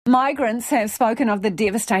Migrants have spoken of the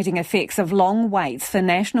devastating effects of long waits for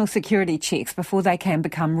national security checks before they can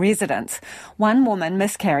become residents. One woman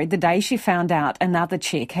miscarried the day she found out another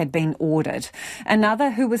check had been ordered. Another,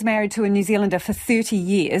 who was married to a New Zealander for 30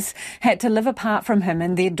 years, had to live apart from him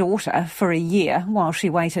and their daughter for a year while she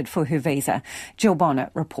waited for her visa. Gill Bonnett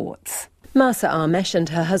reports. Mahsa Armesh and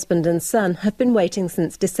her husband and son have been waiting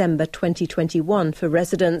since December 2021 for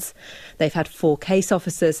residence. They've had 4 case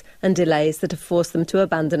officers and delays that have forced them to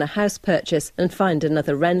abandon a house purchase and find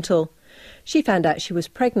another rental. She found out she was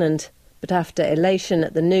pregnant, but after elation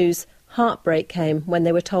at the news, heartbreak came when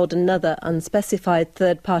they were told another unspecified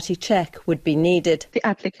third-party check would be needed. The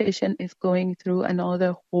application is going through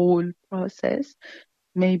another whole process,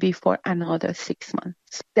 maybe for another 6 months.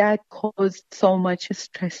 That caused so much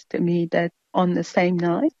stress to me that on the same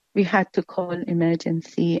night, we had to call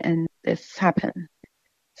emergency and this happened.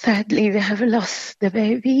 Sadly, we have lost the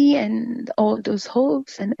baby and all those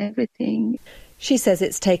hopes and everything. She says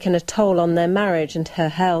it's taken a toll on their marriage and her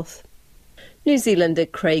health. New Zealander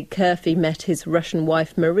Craig Curfey met his Russian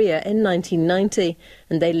wife Maria in 1990,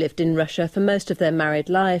 and they lived in Russia for most of their married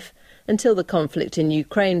life, until the conflict in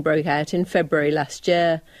Ukraine broke out in February last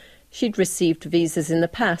year. She'd received visas in the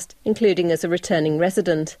past, including as a returning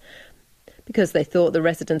resident. Because they thought the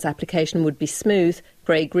residence application would be smooth,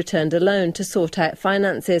 Craig returned alone to sort out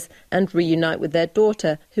finances and reunite with their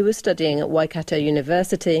daughter, who was studying at Waikato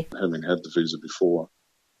University. Having had the visa before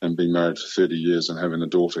and being married for 30 years and having a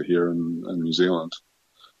daughter here in New Zealand,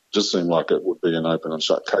 just seemed like it would be an open and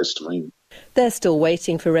shut case to me. They're still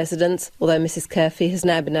waiting for residence, although Mrs Curfey has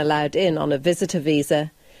now been allowed in on a visitor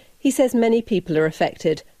visa. He says many people are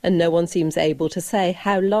affected and no one seems able to say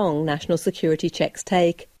how long national security checks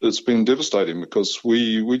take. It's been devastating because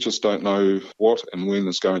we just don't know what and when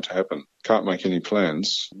is going to happen. Can't make any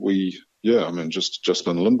plans. Just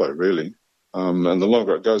in limbo, really. And the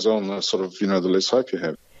longer it goes on, the less hope you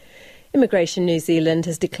have. Immigration New Zealand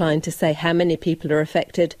has declined to say how many people are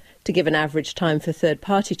affected, to give an average time for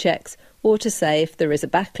third-party checks, or to say if there is a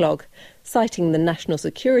backlog, citing the national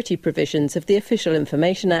security provisions of the Official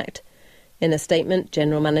Information Act. In a statement,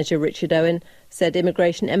 General Manager Richard Owen said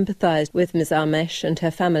immigration empathised with Ms Armesh and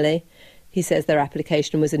her family. He says their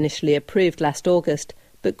application was initially approved last August,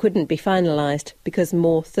 but couldn't be finalised because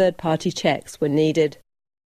more third-party checks were needed.